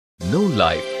no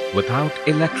life without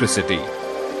electricity.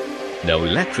 No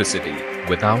electricity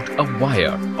without a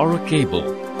wire or a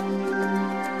cable.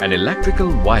 An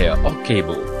electrical wire or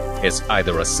cable is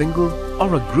either a single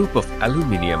or a group of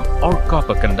aluminium or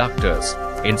copper conductors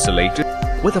insulated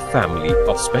with a family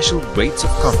of special grades of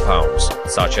compounds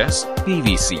such as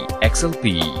PVC,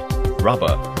 XLPE,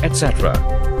 rubber, etc.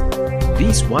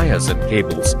 These wires and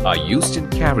cables are used in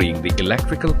carrying the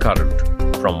electrical current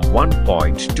from one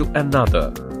point to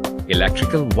another.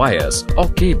 Electrical wires or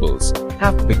cables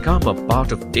have become a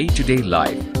part of day-to-day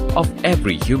life of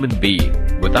every human being.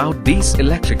 Without these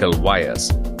electrical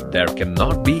wires, there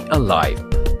cannot be a life.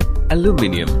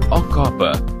 Aluminium or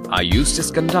copper are used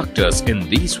as conductors in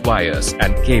these wires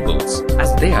and cables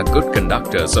as they are good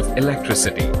conductors of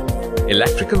electricity.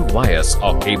 Electrical wires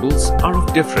or cables are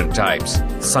of different types,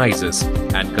 sizes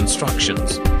and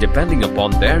constructions depending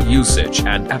upon their usage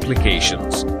and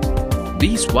applications.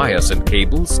 These wires and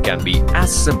cables can be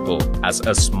as simple as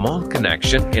a small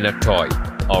connection in a toy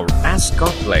or as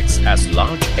complex as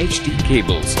large HT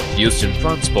cables used in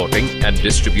transporting and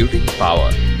distributing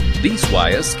power. These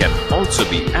wires can also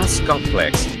be as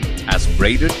complex as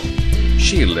braided,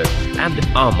 shielded and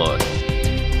armored.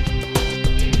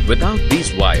 Without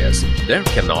these wires, there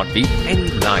cannot be any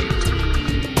light.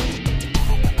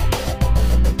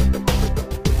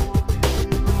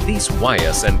 These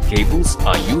wires and cables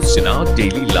are used in our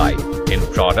daily life in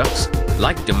products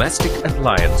like domestic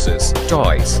appliances,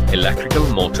 toys, electrical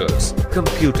motors,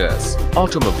 computers,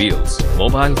 automobiles,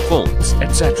 mobile phones,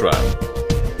 etc.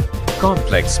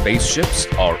 Complex spaceships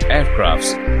or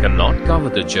aircrafts cannot cover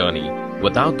the journey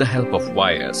without the help of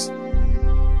wires.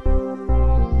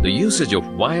 The usage of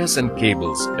wires and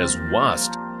cables is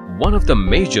vast. One of the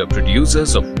major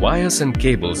producers of wires and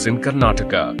cables in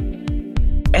Karnataka,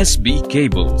 SBEE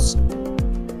Cables.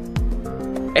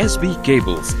 SBEE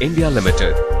Cables India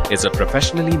Limited is a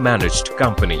professionally managed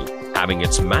company having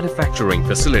its manufacturing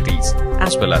facilities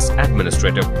as well as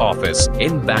administrative office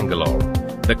in Bangalore.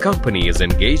 The company is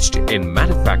engaged in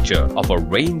manufacture of a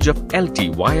range of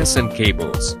LT wires and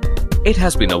cables. It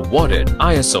has been awarded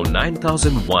ISO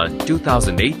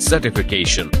 9001-2008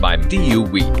 certification by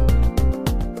TUV.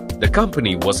 The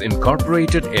company was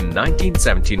incorporated in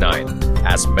 1979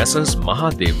 as Messrs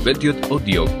Mahadev Vidyut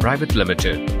Udyog Private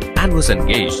Limited and was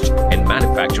engaged in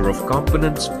manufacture of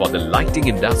components for the lighting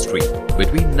industry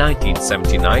between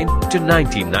 1979 to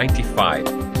 1995.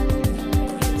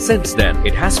 Since then,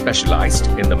 it has specialized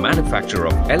in the manufacture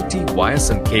of LT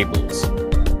wires and cables.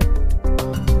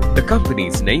 The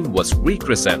company's name was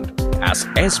rechristened as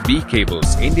SBEE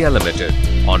Cables India Limited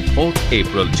on 4th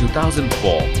April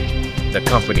 2004. The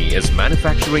company is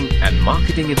manufacturing and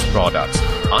marketing its products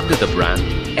under the brand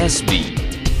SBEE.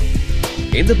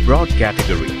 In the broad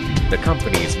category, the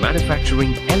company is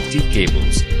manufacturing LT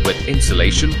cables with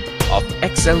insulation of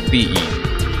XLPE,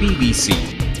 PVC,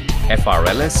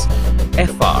 FRLS,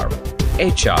 FR,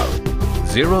 HR,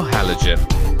 zero halogen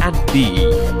and PE.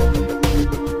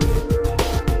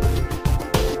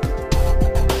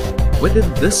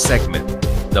 Within this segment,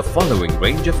 the following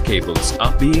range of cables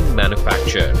are being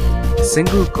manufactured: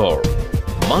 single core,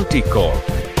 multi-core,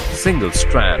 single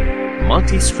strand,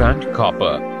 multi-strand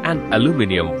copper and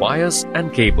aluminium wires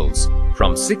and cables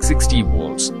from 660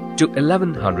 volts to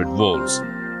 1100 volts,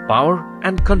 power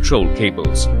and control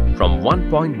cables from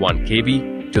 1.1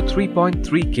 kV to 3.3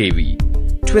 kV,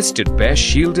 twisted pair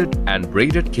shielded and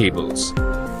braided cables,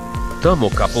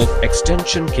 thermocouple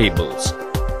extension cables,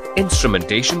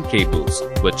 instrumentation cables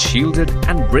with shielded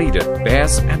and braided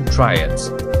pairs and triads,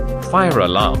 fire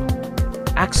alarm,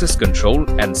 access control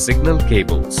and signal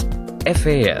cables,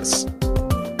 FAS,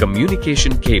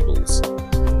 communication cables,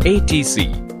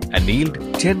 ATC, annealed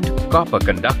tinned copper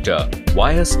conductor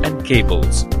wires and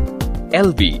cables,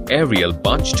 LV aerial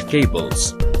bunched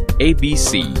cables,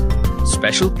 ABC,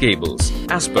 special cables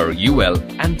as per UL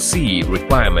and CE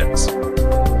requirements.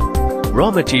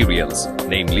 Raw materials,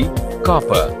 namely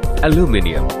copper,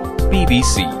 aluminium,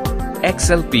 PVC,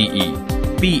 XLPE,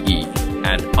 PE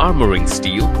and armoring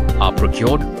steel are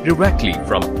procured directly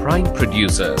from prime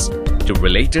producers to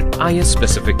related IS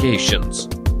specifications.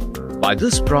 By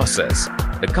this process,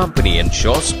 the company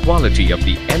ensures quality of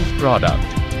the end product.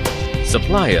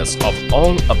 Suppliers of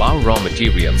all above raw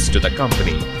materials to the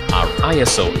company are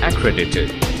ISO accredited.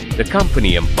 The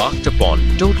company embarked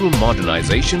upon total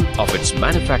modernization of its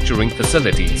manufacturing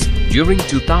facilities during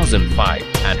 2005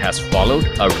 and has followed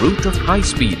a route of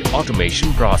high-speed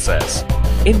automation process.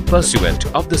 In pursuant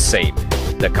of the same,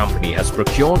 the company has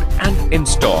procured and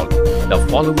installed the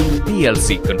following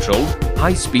PLC-controlled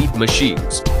high-speed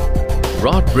machines: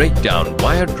 rod breakdown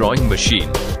wire drawing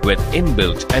machine with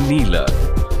inbuilt annealer,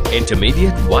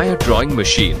 Intermediate wire drawing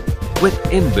machine with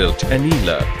inbuilt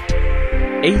annealer.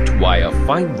 8-wire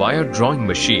fine wire drawing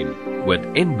machine with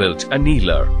inbuilt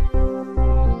annealer.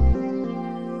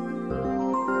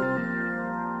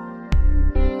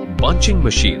 Bunching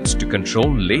machines to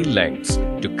control lay lengths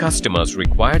to customers'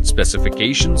 required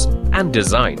specifications and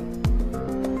design.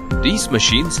 These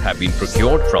machines have been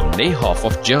procured from Neyhoff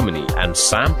of Germany and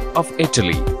SAMP of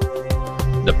Italy.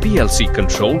 The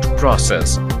PLC-controlled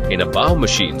process in above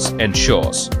machines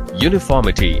ensures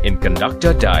uniformity in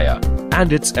conductor dia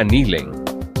and its annealing.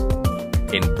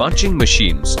 In bunching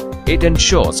machines, it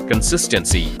ensures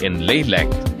consistency in lay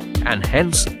length and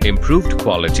hence improved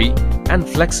quality and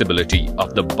flexibility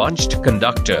of the bunched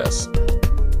conductors.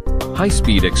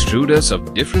 High-speed extruders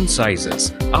of different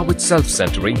sizes are with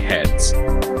self-centering heads.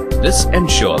 This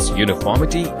ensures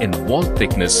uniformity in wall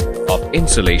thickness of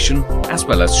insulation as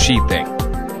well as sheathing.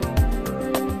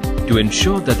 To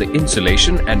ensure that the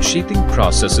insulation and sheathing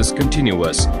process is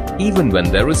continuous even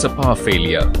when there is a power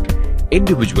failure,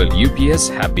 individual UPS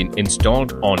have been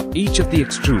installed on each of the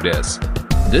extruders.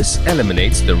 This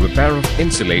eliminates the repair of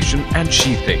insulation and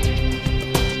sheathing.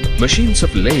 Machines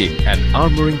of laying and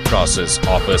armoring process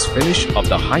offers finish of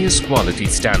the highest quality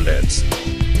standards.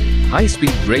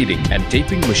 High-speed braiding and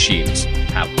taping machines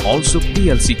have also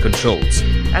PLC controls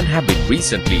and have been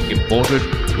recently imported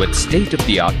with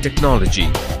state-of-the-art technology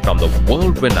from the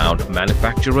world-renowned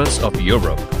manufacturers of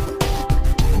Europe.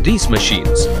 These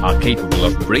machines are capable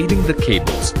of braiding the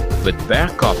cables with bare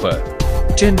copper,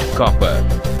 tinned copper,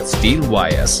 steel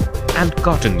wires and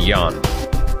cotton yarn.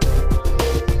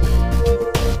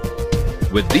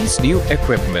 With these new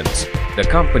equipments, the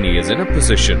company is in a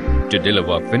position to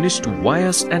deliver finished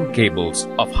wires and cables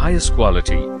of highest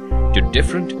quality to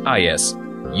different IS,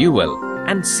 UL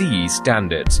and CE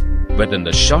standards within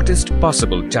the shortest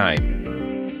possible time.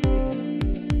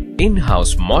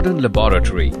 In-house modern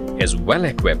laboratory is well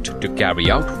equipped to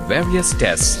carry out various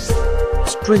tests.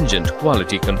 Stringent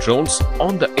quality controls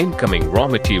on the incoming raw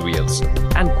materials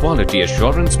and quality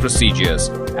assurance procedures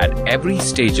at every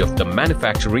stage of the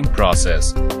manufacturing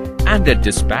process and at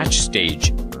dispatch stage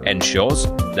ensures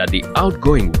that the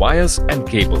outgoing wires and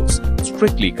cables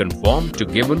strictly conform to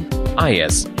given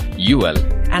IS, UL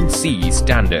and CE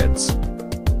standards.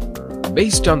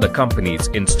 Based on the company's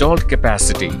installed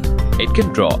capacity, it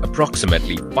can draw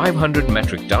approximately 500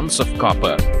 metric tons of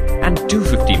copper and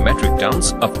 250 metric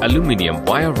tons of aluminium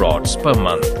wire rods per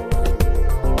month.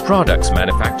 Products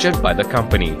manufactured by the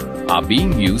company are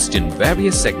being used in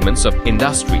various segments of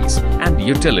industries and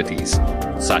utilities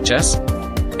such as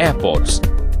airports,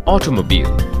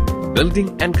 automobile,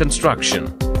 building and construction,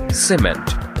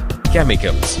 cement,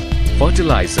 chemicals,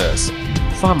 fertilizers,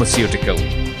 pharmaceutical,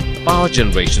 power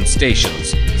generation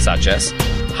stations such as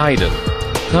hydel,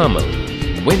 thermal,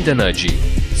 wind energy,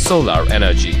 solar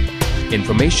energy,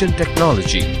 information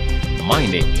technology,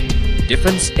 mining,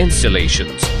 defense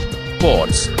installations,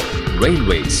 ports,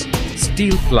 railways,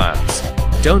 steel plants,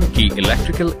 turnkey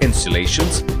electrical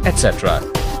installations, etc.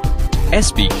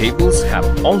 SBEE cables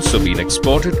have also been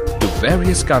exported to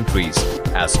various countries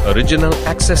as original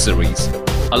accessories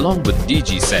along with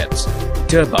DG sets,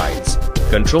 turbines,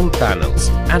 control panels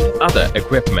and other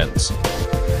equipments.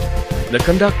 The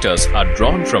conductors are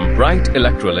drawn from bright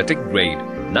electrolytic grade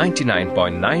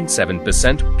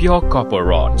 99.97% pure copper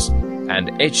rods and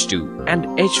H2 and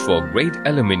H4 grade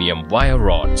aluminium wire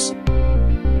rods.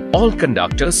 All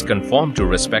conductors conform to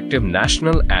respective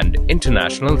national and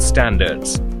international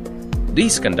standards.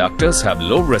 These conductors have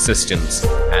low resistance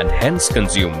and hence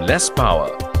consume less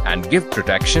power and give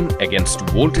protection against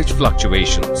voltage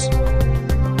fluctuations.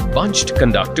 Bunched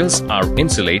conductors are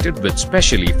insulated with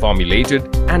specially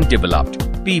formulated and developed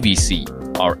PVC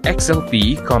or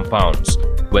XLPE compounds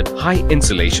with high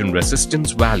insulation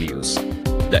resistance values.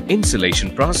 The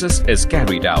insulation process is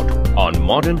carried out on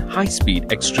modern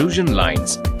high-speed extrusion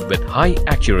lines with high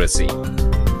accuracy.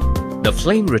 The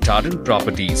flame retardant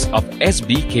properties of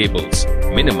SBEE cables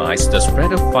minimize the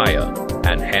spread of fire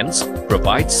and hence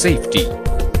provide safety.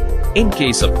 In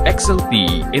case of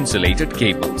XLPE insulated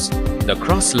cables, the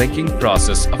cross-linking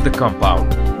process of the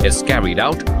compound is carried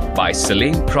out by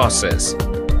silane process.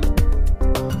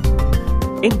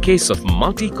 In case of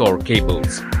multi-core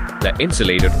cables, the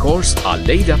insulated cores are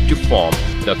laid up to form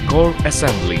the core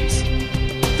assemblies.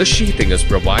 The sheathing is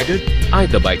provided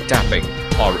either by tapping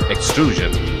or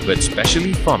extrusion with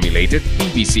specially formulated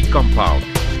PVC compound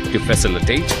to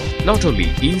facilitate not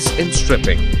only ease in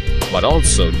stripping but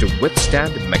also to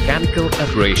withstand mechanical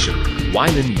abrasion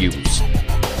while in use.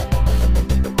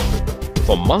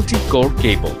 For multi-core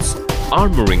cables,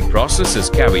 armoring process is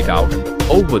carried out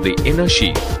over the inner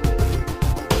sheath.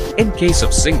 In case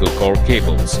of single core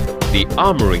cables, the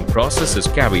armoring process is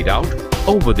carried out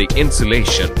over the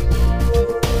insulation.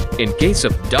 In case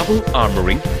of double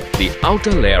armoring, the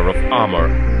outer layer of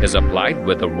armor is applied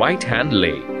with the right-hand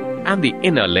lay and the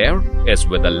inner layer is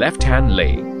with the left-hand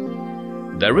lay.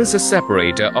 There is a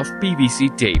separator of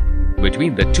PVC tape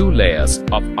between the two layers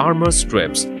of armor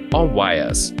strips or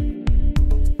wires.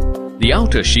 The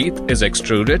outer sheath is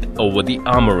extruded over the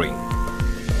armoring.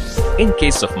 In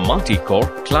case of multi-core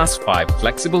Class 5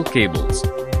 flexible cables,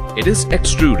 it is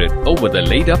extruded over the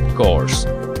laid-up cores.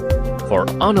 For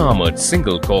unarmored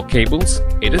single-core cables,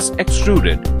 it is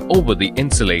extruded over the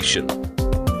insulation.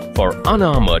 For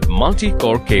unarmored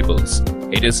multi-core cables,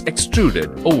 it is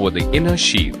extruded over the inner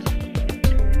sheath.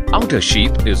 Outer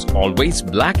sheath is always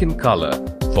black in color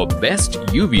for best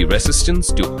UV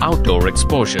resistance to outdoor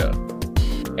exposure.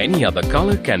 Any other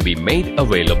color can be made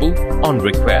available on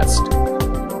request.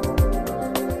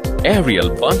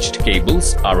 Aerial bunched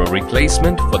cables are a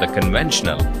replacement for the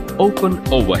conventional open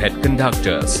overhead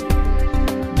conductors.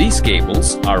 These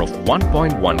cables are of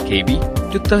 1.1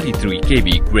 kV to 33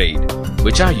 kV grade,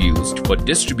 which are used for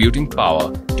distributing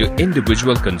power to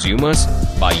individual consumers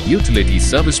by utility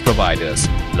service providers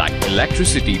like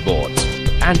electricity boards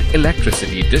and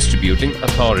electricity distributing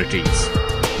authorities.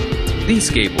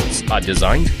 These cables are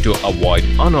designed to avoid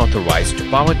unauthorized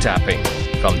power tapping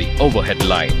from the overhead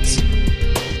lines.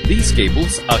 These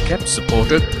cables are kept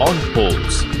supported on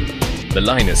poles. The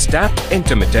line is tapped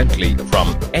intermittently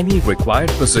from any required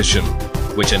position,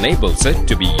 which enables it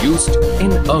to be used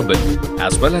in urban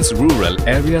as well as rural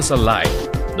areas alike.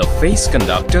 The phase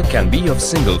conductor can be of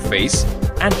single phase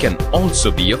and can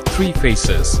also be of 3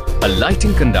 phases. A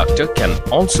lighting conductor can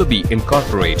also be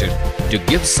incorporated to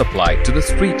give supply to the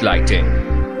street lighting.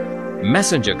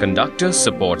 Messenger conductor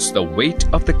supports the weight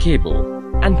of the cable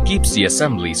and keeps the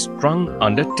assembly strung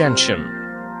under tension.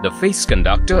 The phase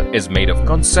conductor is made of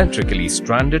concentrically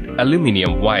stranded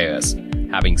aluminum wires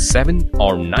having 7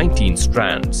 or 19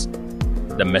 strands.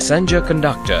 The messenger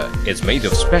conductor is made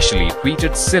of specially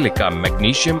treated silica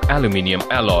magnesium aluminum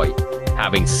alloy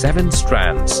having 7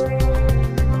 strands.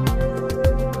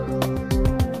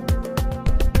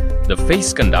 The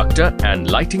phase conductor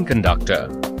and lighting conductor,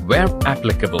 where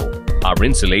applicable, are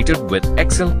insulated with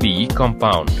XLPE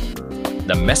compound.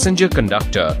 The messenger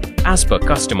conductor, as per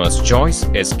customer's choice,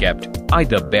 is kept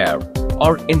either bare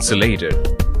or insulated.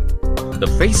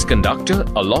 The phase conductor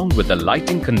along with the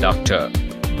lighting conductor,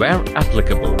 where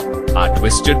applicable, are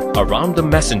twisted around the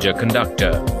messenger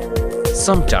conductor.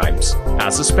 Sometimes,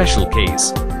 as a special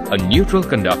case, a neutral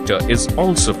conductor is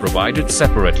also provided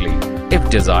separately if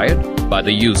desired by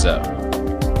the user.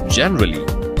 Generally,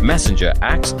 messenger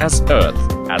acts as earth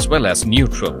as well as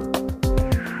neutral.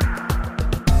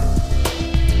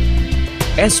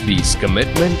 SBEE's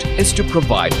commitment is to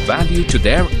provide value to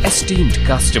their esteemed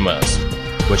customers,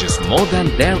 which is more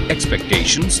than their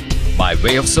expectations by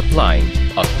way of supplying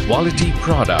a quality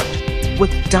product with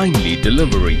timely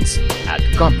deliveries at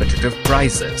competitive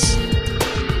prices.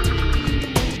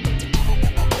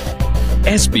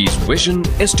 SBEE's vision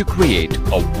is to create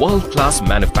a world-class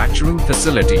manufacturing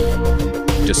facility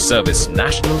to service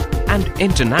national and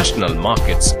international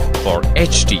markets for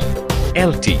HT,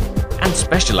 LT and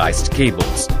specialized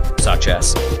cables such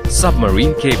as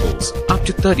submarine cables up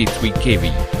to 33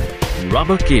 kV,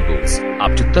 rubber cables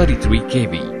up to 33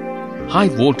 kV, high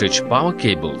voltage power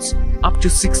cables up to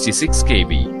 66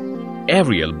 kV,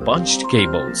 aerial bunched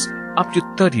cables up to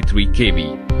 33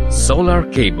 kV, solar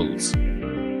cables.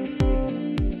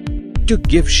 To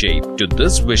give shape to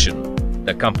this vision,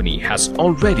 the company has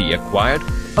already acquired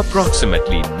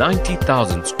approximately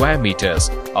 90,000 square meters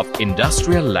of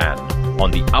industrial land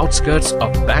on the outskirts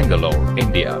of Bangalore,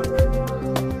 India.